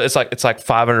 Yeah. It's like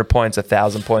 500 points,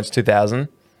 1,000 points, 2,000.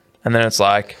 And then it's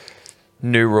like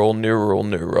new rule. And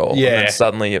Yeah. then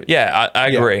suddenly, I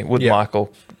agree with Yeah.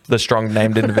 Michael, the strong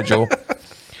named individual.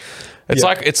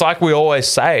 It's like we always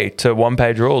say to one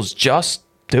page rules, just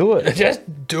do it. Just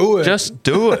do it. Just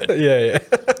do it. yeah.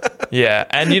 Yeah.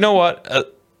 And you know what?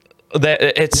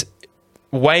 It's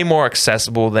way more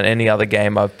accessible than any other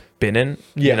game I've been in.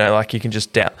 Yeah. You know, like you can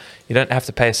just you don't have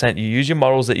to pay a cent. You use your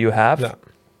models that you have, No.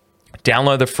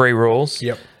 download the free rules,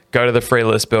 Yep. go to the free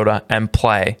list builder and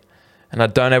play. And I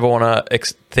don't ever want to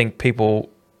think people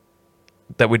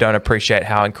that we don't appreciate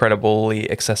how incredibly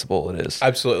accessible it is.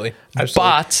 Absolutely.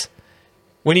 But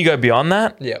when you go beyond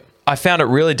that, Yep. I found it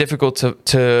really difficult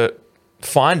to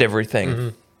find everything. Mm-hmm.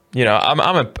 You know, I'm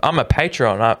a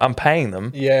Patreon. I'm paying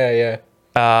them, Yeah.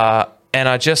 and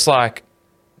I just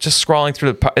scrolling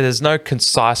through there's no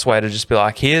concise way to just be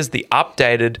like, here's the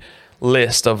updated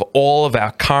list of all of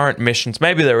our current missions.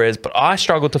 Maybe there is, but I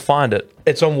struggle to find it.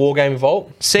 It's on Wargaming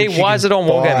Vault. See, which you why can is it on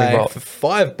Wargaming buy Vault? For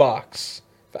 $5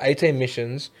 for 18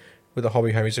 missions with a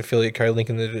Hobby Homies affiliate code link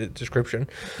in the description.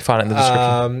 Find it in the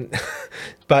description.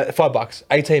 But $5,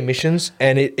 18 missions,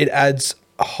 and it adds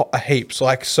heaps.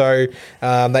 Like, so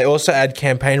they also add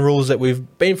campaign rules that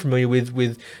we've been familiar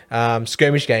with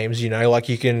skirmish games. You know, like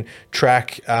you can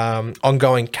track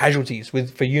ongoing casualties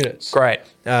for units. Great,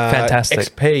 fantastic.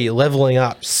 XP, leveling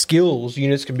up, skills.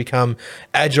 Units can become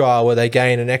agile, where they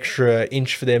gain an extra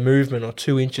inch for their movement or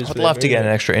 2 inches. I'd love to get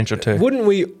an extra inch or two. Wouldn't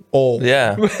we all?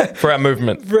 Yeah, for our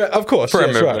movement. Of course, For a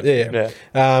yeah, that's right. movement,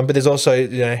 Yeah. But there's also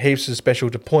heaps of special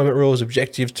deployment rules,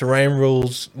 objective terrain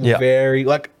rules. Yeah. Vary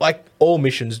like all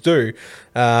missions do,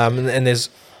 and there's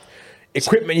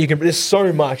equipment you can. There's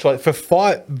so much. Like for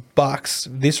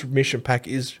 $5, this mission pack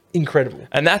is incredible.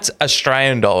 And that's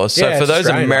Australian dollars. So Yeah, for it's those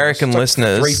Australian American dollars. It's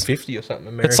like listeners, $3.50 or something.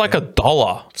 American. it's like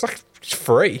 $1. It's like it's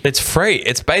free. It's free.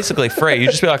 It's basically free. You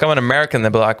just be like, I'm an American.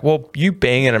 They'll be like, well, you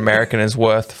being an American is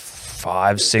worth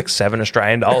 5, 6, 7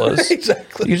 Australian dollars.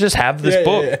 Exactly. You just have this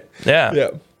book. Yeah. Yeah.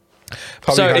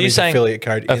 So are you Homies saying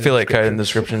affiliate code? in the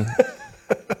description?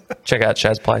 Check out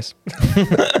Chad's Place.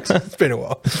 It's been a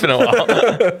while. It's been a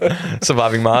while.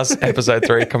 Surviving Mars, episode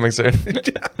 3 coming soon.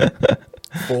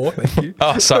 4, thank you.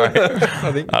 Oh, sorry.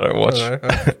 I think. I don't watch. I don't know.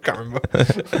 I can't remember.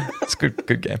 It's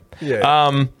good game.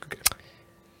 Yeah.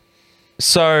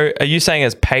 So are you saying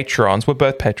as patrons? We're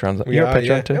both patrons. You're a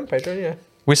patron too. I'm a patron, yeah.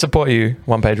 We support you.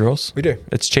 One page rules. We do.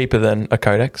 It's cheaper than a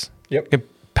codex. Yep. You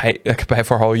could pay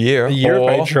for a whole year. A year of or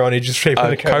Patreon, you just stream a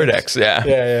the codex. Yeah.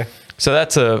 Yeah. So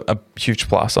that's a huge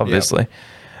plus, obviously.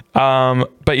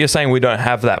 But you're saying we don't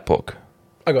have that book.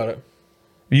 I got it.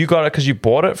 You got it because you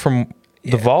bought it from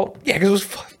the vault. Yeah, because it was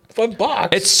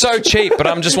 $5. It's so cheap, but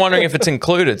I'm just wondering if it's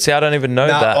included. See, I don't even know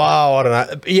that. Oh, I don't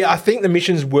know. Yeah, I think the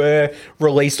missions were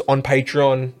released on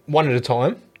Patreon one at a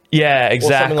time. Yeah, Or something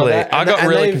exactly. like that. I got And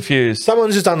really they've- confused.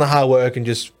 Someone's just done the hard work and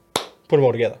just put them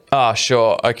all together. Oh,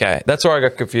 sure. Okay. That's where I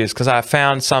got confused because I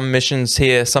found some missions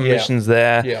here, some Yeah. missions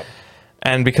there. Yeah.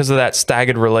 And because of that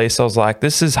staggered release, I was like,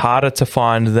 this is harder to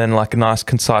find than like a nice,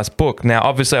 concise book. Now,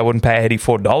 obviously, I wouldn't pay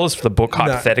 $84 for the book,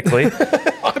 hypothetically.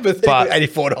 Hypothetically, But-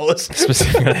 $84.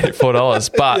 Specifically $84.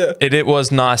 But it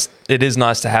was nice. It is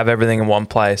nice to have everything in one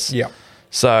place. Yeah.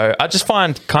 So I just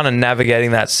find kind of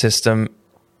navigating that system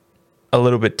a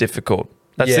little bit difficult.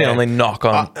 That's the Yeah. only knock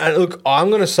on. And look, I'm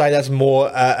going to say that's more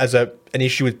as an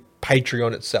issue with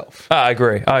Patreon itself. I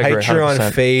agree. Patreon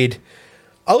 100%. feed.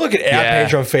 I look at our Yeah.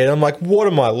 Patreon feed and I'm like, what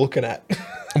am I looking at?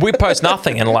 We post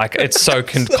nothing, and like it's so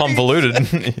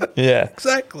convoluted. Yeah,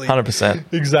 Exactly.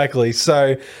 100%. Exactly.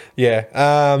 So, yeah.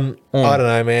 I don't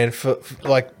know, man. For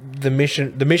like the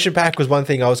mission pack was one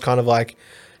thing I was kind of like,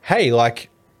 hey, like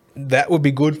that would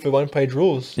be good for one-page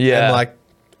rules. Yeah. And like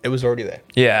it was already there.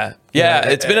 Yeah.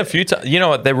 It's been a few times. You know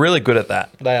what? They're really good at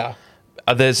that. They are.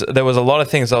 There was a lot of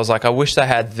things I was like, I wish they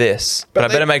had this, but I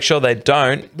better make sure they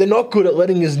don't. They're not good at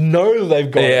letting us know that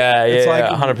they've got it. It's like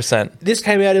 100%. this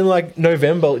came out in like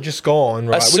November, just gone,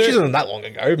 right? Which isn't that long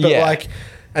ago, but like,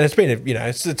 and it's been,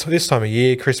 it's this time of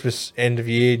year, Christmas, end of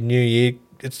year, New Year.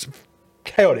 It's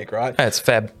chaotic, right? It's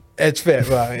Feb. It's fair,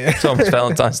 well, yeah. It's almost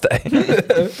Valentine's Day.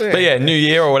 But yeah, New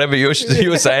Year or whatever you were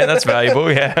saying, that's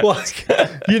valuable, yeah. Like,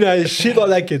 shit like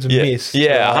that gets missed.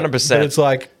 Yeah, right? 100%. But it's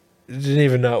like, didn't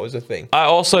even know it was a thing. I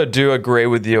also do agree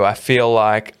with you. I feel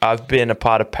like I've been a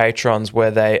part of Patrons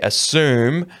where they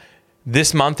assume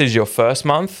this month is your first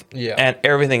month, and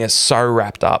everything is so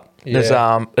wrapped up.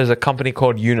 Yeah. There's a company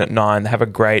called Unit 9. They have a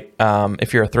great,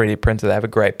 if you're a 3D printer, they have a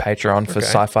great Patreon for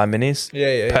sci-fi minis.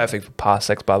 Yeah. Perfect for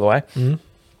Parsecs, by the way. Mm-hmm.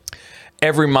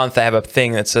 Every month they have a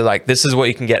thing that says like, this is what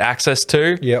you can get access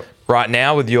to right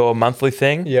now with your monthly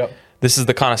thing. Yep. This is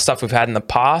the kind of stuff we've had in the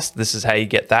past. This is how you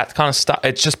get that kind of stuff.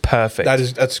 It's just perfect.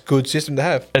 That's a good system to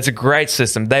have. It's a great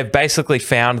system. They've basically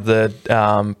found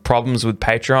the problems with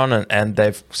Patreon and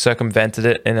they've circumvented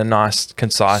it in a nice,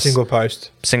 concise single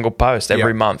post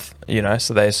every month.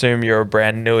 So they assume you're a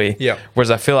brand newie. Yeah.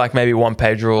 Whereas I feel like maybe One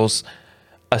Page Rules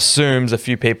assumes a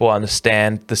few people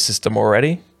understand the system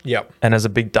already. Yep. And as a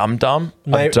big dum-dum,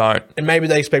 I don't. And maybe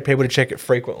they expect people to check it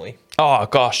frequently. Oh,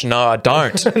 gosh, no, I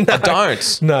don't. I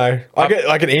don't. No. I get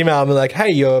like an email and be like,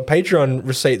 hey, your Patreon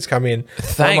receipts come in.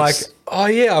 Thanks. I'm like, oh,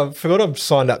 yeah, I forgot I'm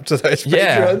signed up to those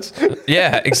Patreons.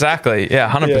 Yeah, exactly.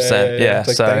 Yeah, 100%. Yeah. It's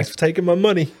like, so thanks for taking my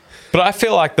money. But I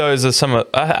feel like those are some.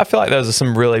 I feel like those are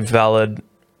some really valid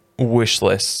wish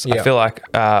lists. Yeah. I feel like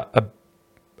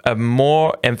a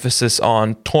more emphasis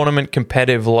on tournament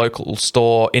competitive local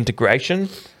store integration.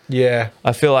 Yeah.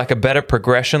 I feel like a better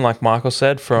progression, like Michael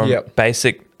said, from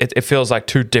basic. It feels like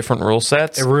two different rule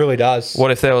sets. It really does.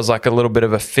 What if there was like a little bit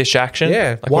of a fish action?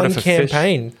 Yeah. Like one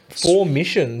campaign, 4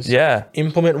 missions. Yeah.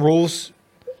 Implement rules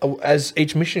as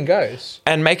each mission goes.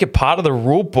 And make it part of the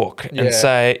rule book and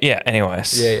say,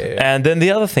 anyways. Yeah. And then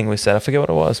the other thing we said, I forget what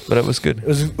it was, but it was good.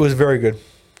 It was very good.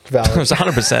 Valid. It was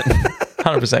 100%.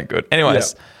 100% good.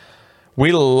 Anyways,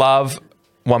 we love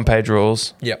one-page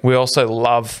rules. Yep. We also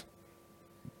love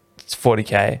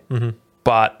 40K. Mm-hmm.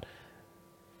 But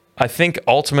I think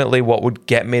ultimately what would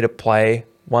get me to play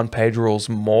one-page rules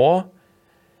more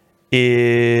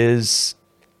is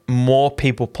more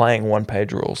people playing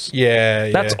one-page rules.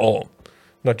 Yeah. That's all.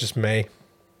 Not just me.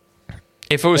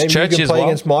 If it was Maybe Churchy you can as play well.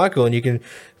 against Michael and you can... I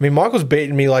mean, Michael's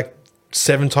beaten me like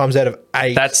 7 times out of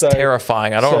 8. That's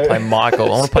terrifying. I don't want to play Michael. I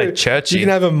want to play Churchy. You can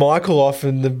have a Michael off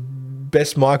and the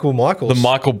best Michaels. The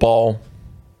Michael Bowl.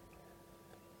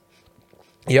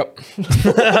 Yep.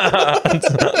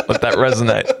 Let that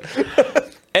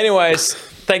resonate. Anyways,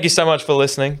 thank you so much for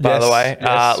listening, by the way.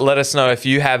 Yes. Let us know if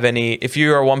you have any, if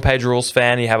you're a One Page Rules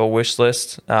fan, you have a wish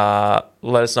list, let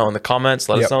us know in the comments.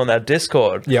 Let us know in our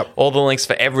Discord. Yep. All the links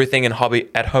for everything at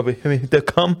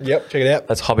hobbyhomies.com. Yep, check it out.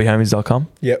 That's hobbyhomies.com.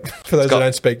 Yep, for those that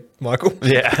don't speak Michael.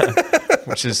 Yeah,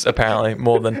 which is apparently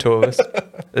more than 2 of us.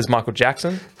 There's Michael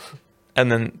Jackson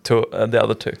and then the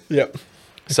other 2. Yep.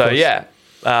 So yeah,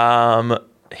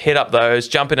 hit up those,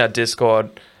 jump in our Discord.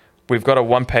 We've got a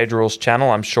One Page Rules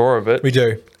channel, I'm sure of it. We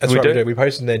do. That's right, we do. We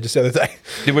posted there just the other day.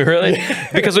 Did we really?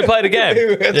 Because we played a game.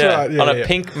 That's right. Yeah, on a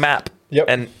pink map. Yep.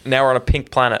 And now we're on a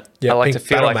pink planet. Yep, I like pink to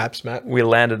feel Battle like Maps map. we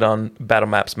landed on Battle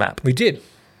Maps map. We did.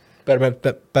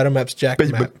 Battle Maps Jack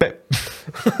map.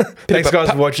 Thanks guys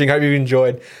for watching. Hope you've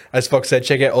enjoyed. As Fox said,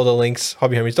 check out all the links,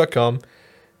 hobbyhomies.com,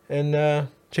 and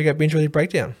check out Binge Worthy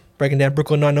Breakdown, breaking down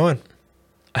Brooklyn Nine-Nine.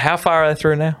 How far are they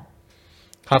through now?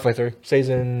 Halfway through.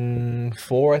 Season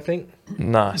 4, I think.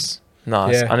 Nice. I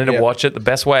need to Yeah. watch it. The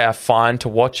best way I find to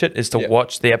watch it is to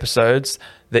watch the episodes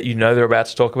that you know they're about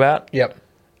to talk about. Yep.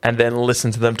 And then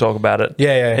listen to them talk about it.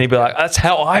 Yeah. And you'd be like, that's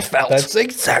how I felt. That's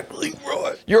exactly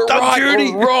right. You're right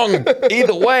Judy. or wrong.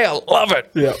 Either way, I love it.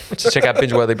 Yeah. Just check out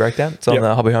Binge Worthy Breakdown. It's on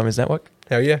the Hobby Homies Network.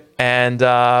 Hell yeah. And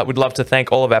we'd love to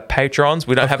thank all of our patrons.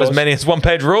 We don't have as course. many as One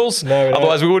Page Rules. No, we don't.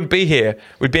 Otherwise, we wouldn't be here.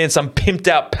 We'd be in some pimped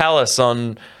out palace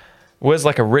on, where's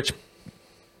like a rich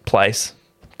place?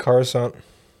 Coruscant.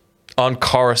 On The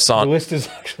Coruscant. list is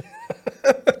actually...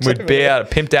 We'd be at a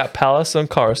pimped out palace on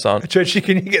Coruscant. Churchy,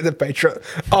 can you get the Patreon?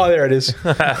 Oh, there it is.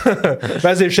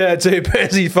 Massive shout out to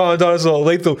Pansy, Fine Dinosaur,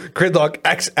 Lethal, Gridlock,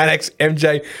 Axe, Annex,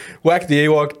 MJ, Whack the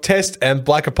Ewok, Test, and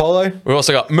Black Apollo. We've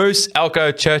also got Moose,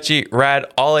 Elko, Churchy, Rad,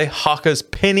 Ollie, Huckers,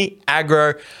 Penny,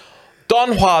 Aggro,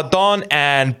 Don Hua Don,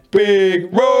 and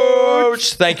Big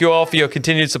Roach. Thank you all for your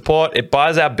continued support. It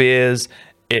buys our beers,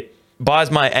 it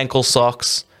buys my ankle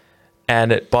socks,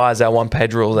 and it buys our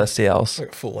one-page rules STLs. Like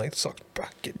a full-length sock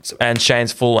bucket. And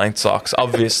Shane's full-length socks.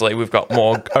 Obviously, we've got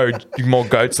more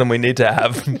goats than we need to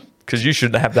have because you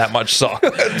shouldn't have that much sock.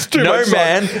 No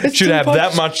man should have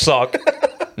that much sock.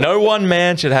 No one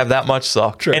man should have that much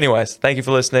sock. True. Anyways, thank you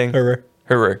for listening. Hooroo.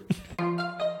 Hooroo.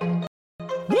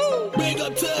 Big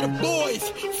up to the boys,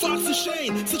 Fox and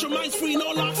Shane. Set your minds free,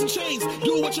 no locks and chains.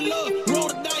 Do what you love, roll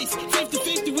the dice.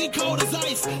 50-50, we cold as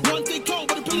ice. One thing cold,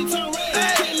 but the penny town red.